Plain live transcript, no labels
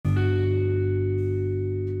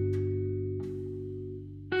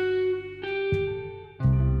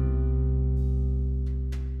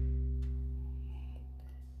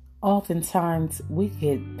Oftentimes, we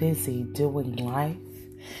get busy doing life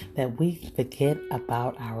that we forget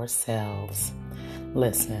about ourselves.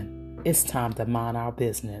 Listen, it's time to mind our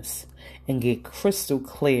business and get crystal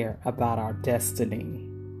clear about our destiny.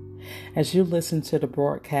 As you listen to the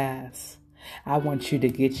broadcast, I want you to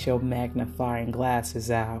get your magnifying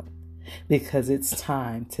glasses out because it's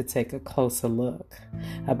time to take a closer look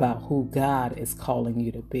about who God is calling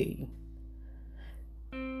you to be.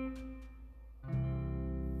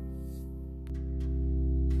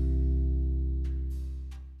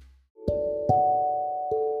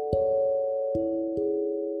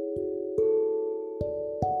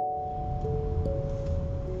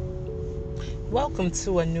 Welcome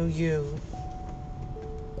to a new you.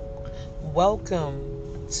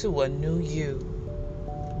 Welcome to a new you.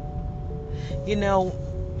 You know,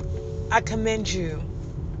 I commend you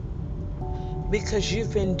because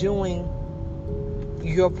you've been doing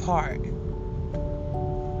your part.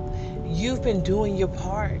 You've been doing your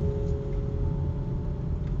part.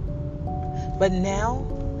 But now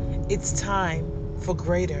it's time for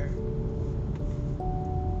greater.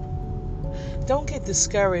 Don't get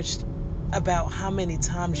discouraged about how many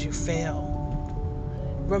times you fail.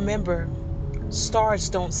 Remember, stars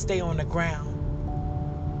don't stay on the ground.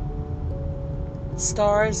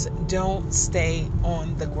 Stars don't stay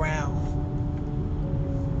on the ground.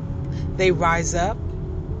 They rise up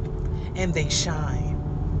and they shine.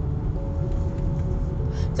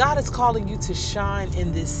 God is calling you to shine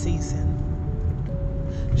in this season.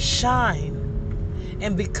 Shine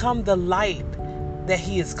and become the light that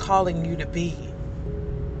He is calling you to be.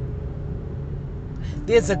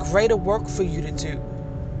 There's a greater work for you to do.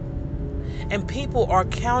 And people are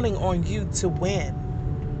counting on you to win.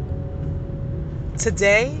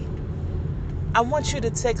 Today, I want you to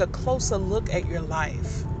take a closer look at your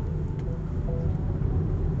life.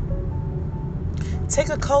 Take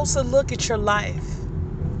a closer look at your life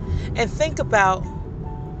and think about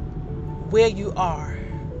where you are.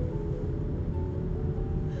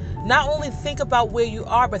 Not only think about where you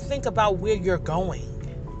are, but think about where you're going.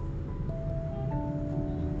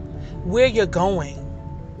 Where you're going.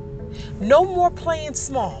 No more playing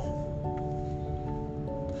small.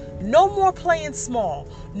 No more playing small.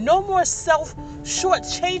 No more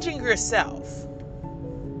shortchanging yourself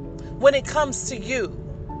when it comes to you.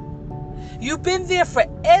 You've been there for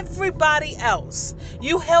everybody else.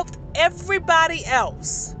 You helped everybody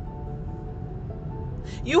else.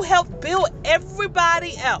 You helped build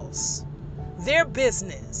everybody else, their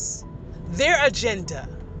business, their agenda.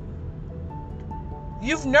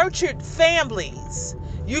 You've nurtured families.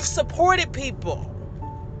 You've supported people.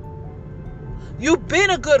 You've been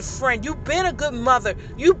a good friend. You've been a good mother.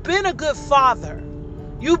 You've been a good father.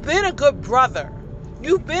 You've been a good brother.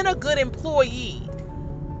 You've been a good employee.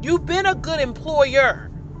 You've been a good employer.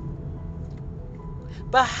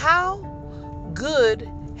 But how good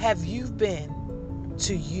have you been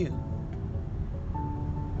to you?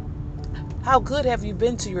 How good have you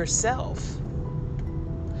been to yourself?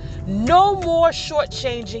 No more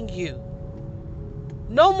shortchanging you.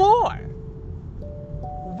 No more.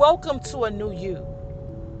 Welcome to a new you.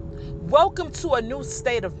 Welcome to a new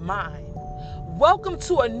state of mind. Welcome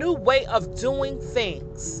to a new way of doing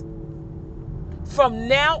things. From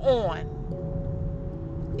now on,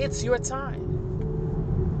 it's your time.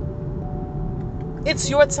 It's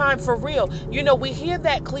your time for real. You know, we hear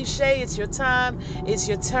that cliche, it's your time, it's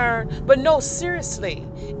your turn. But no, seriously,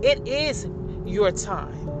 it is your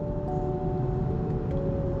time.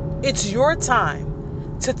 It's your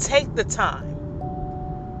time to take the time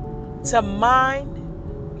to mind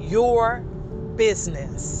your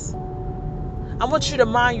business. I want you to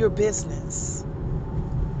mind your business.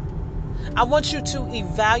 I want you to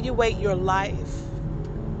evaluate your life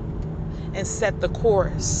and set the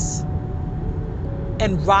course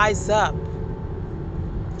and rise up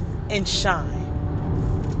and shine.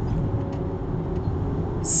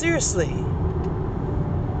 Seriously.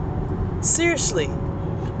 Seriously.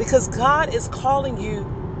 Because God is calling you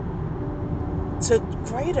to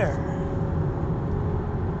greater.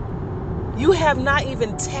 You have not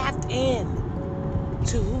even tapped in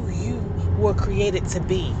to who you were created to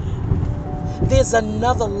be. There's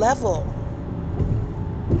another level.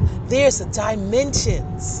 There's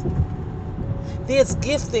dimensions. There's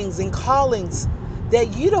giftings and callings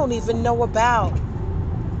that you don't even know about.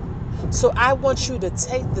 So I want you to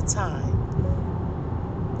take the time.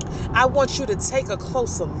 I want you to take a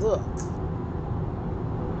closer look.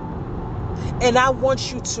 And I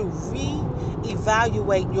want you to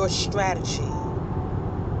reevaluate your strategy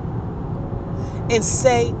and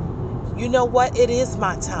say, you know what? It is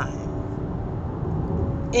my time.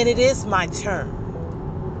 And it is my turn.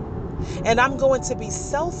 And I'm going to be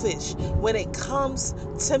selfish when it comes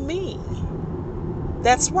to me.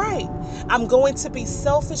 That's right. I'm going to be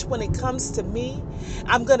selfish when it comes to me.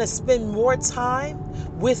 I'm going to spend more time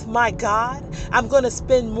with my God. I'm going to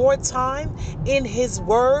spend more time in His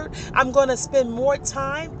Word. I'm going to spend more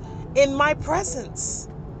time in my presence.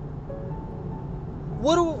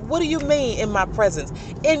 What do you mean in my presence?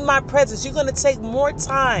 In my presence, you're going to take more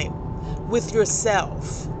time with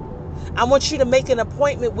yourself. I want you to make an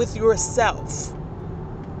appointment with yourself.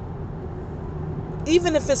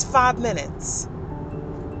 Even if it's 5 minutes.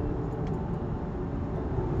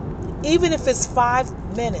 Even if it's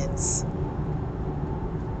 5 minutes.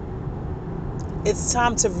 It's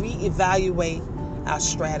time to reevaluate our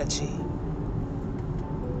strategy.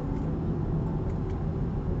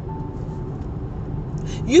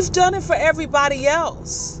 You've done it for everybody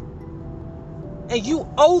else. And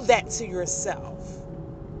you owe that to yourself.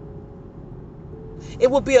 It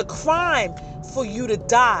would be a crime for you to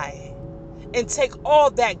die and take all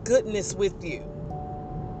that goodness with you.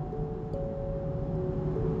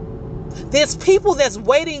 There's people that's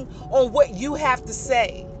waiting on what you have to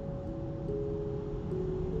say.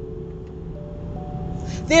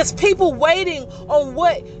 There's people waiting on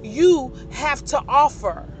what you have to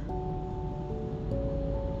offer.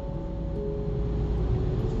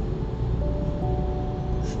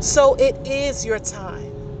 So it is your time.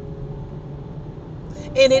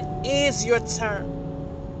 And it is your turn.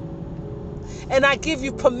 And I give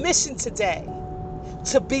you permission today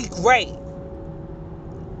to be great.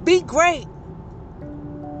 Be great.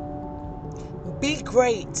 Be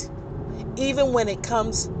great, even when it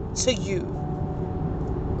comes to you.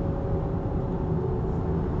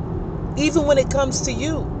 Even when it comes to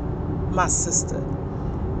you, my sister.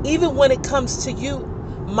 Even when it comes to you,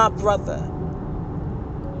 my brother.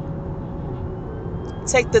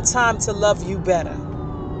 Take the time to love you better.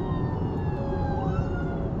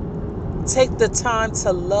 Take the time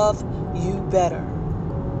to love you better.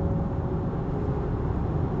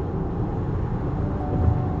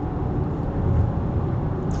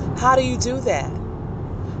 How do you do that?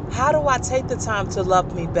 How do I take the time to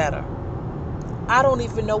love me better? I don't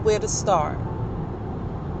even know where to start.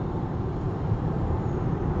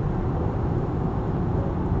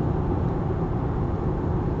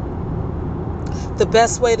 The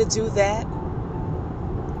best way to do that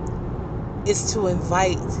is to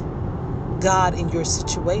invite God in your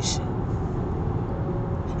situation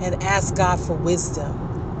and ask God for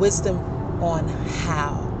wisdom. Wisdom on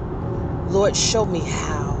how. Lord, show me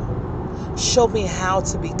how. Show me how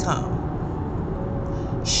to become.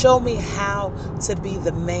 Show me how to be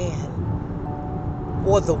the man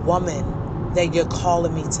or the woman that you're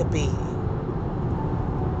calling me to be.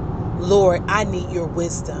 Lord, I need your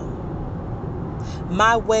wisdom.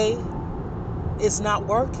 My way is not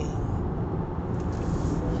working.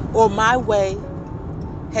 Or my way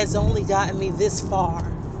has only gotten me this far.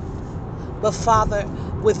 But Father,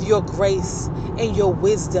 with your grace and your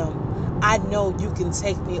wisdom, I know you can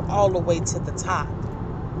take me all the way to the top.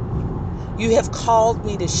 You have called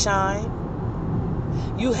me to shine.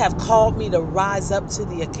 You have called me to rise up to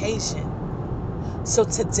the occasion. So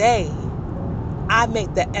today, I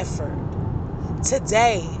make the effort.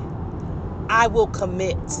 Today, I will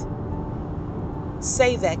commit.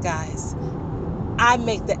 Say that, guys. I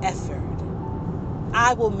make the effort.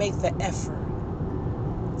 I will make the effort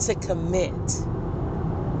to commit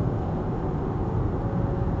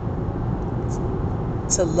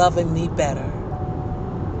to loving me better.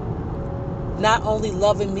 Not only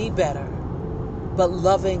loving me better, but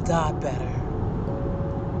loving God better.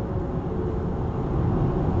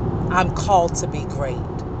 I'm called to be great.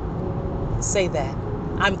 Say that.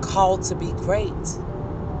 I'm called to be great.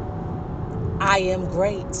 I am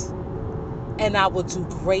great. And I will do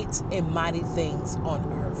great and mighty things on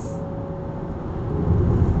earth.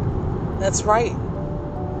 That's right.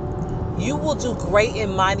 You will do great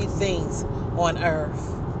and mighty things on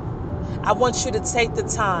earth. I want you to take the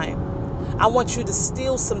time. I want you to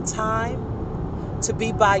steal some time to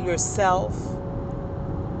be by yourself,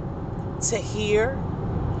 to hear.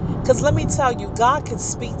 Because let me tell you, God can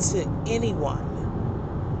speak to anyone.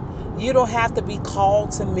 You don't have to be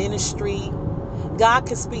called to ministry. God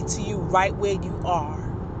can speak to you right where you are.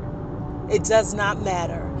 It does not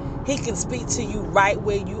matter. He can speak to you right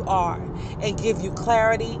where you are and give you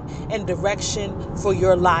clarity and direction for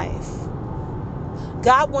your life.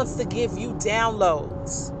 God wants to give you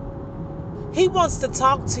downloads. He wants to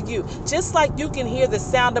talk to you. Just like you can hear the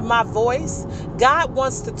sound of my voice, God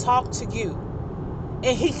wants to talk to you.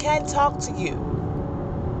 And He can talk to you.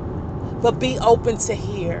 But be open to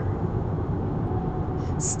hear.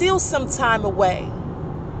 Steal some time away.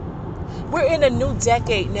 We're in a new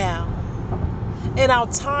decade now, and our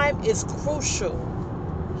time is crucial.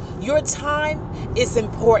 Your time is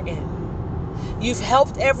important. You've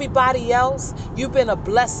helped everybody else. You've been a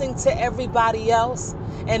blessing to everybody else.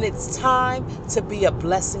 And it's time to be a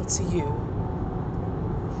blessing to you.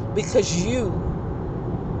 Because you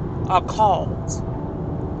are called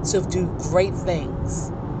to do great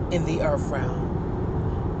things in the earth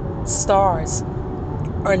realm. Stars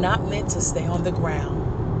are not meant to stay on the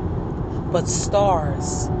ground, but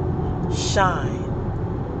stars shine.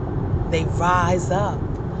 They rise up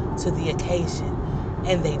to the occasion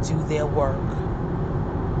and they do their work.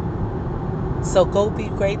 So go be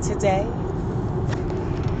great today,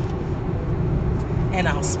 and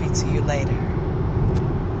I'll speak to you later.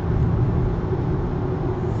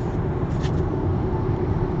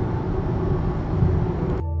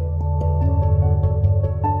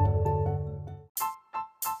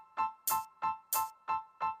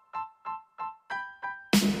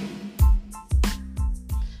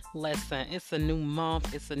 Listen, it's a new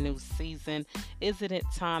month, it's a new season. Isn't it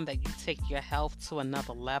time that you take your health to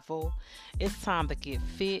another level? It's time to get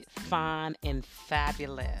fit, fine, and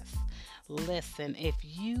fabulous. Listen, if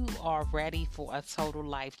you are ready for a total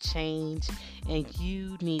life change and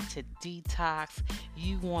you need to detox,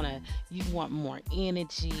 you want more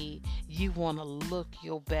energy, you want to look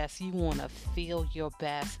your best, you want to feel your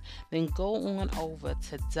best, then go on over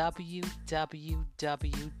to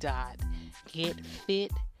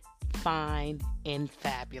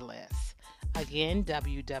www.getfitfineandfabulous. Again,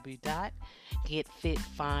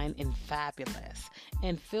 www.getfitfineandfabulous.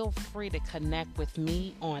 And feel free to connect with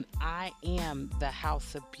me on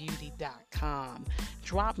IamTheHouseOfBeauty.com.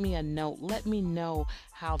 Drop me a note. Let me know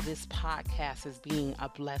how this podcast is being a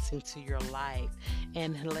blessing to your life.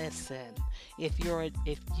 And listen, if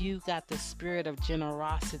you got the spirit of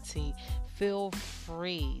generosity, feel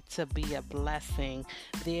free to be a blessing.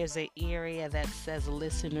 There's an area that says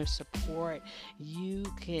listener support. You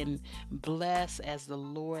can bless as the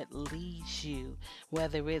Lord leads you,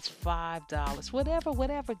 whether it's $5,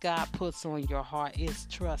 whatever God puts on your heart is,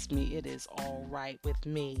 trust me, it is all right with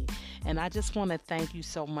me. And I just want to thank you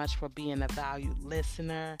so much for being a valued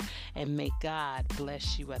listener, and may God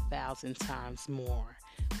bless you 1,000 times more.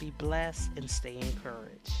 Be blessed and stay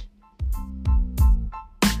encouraged.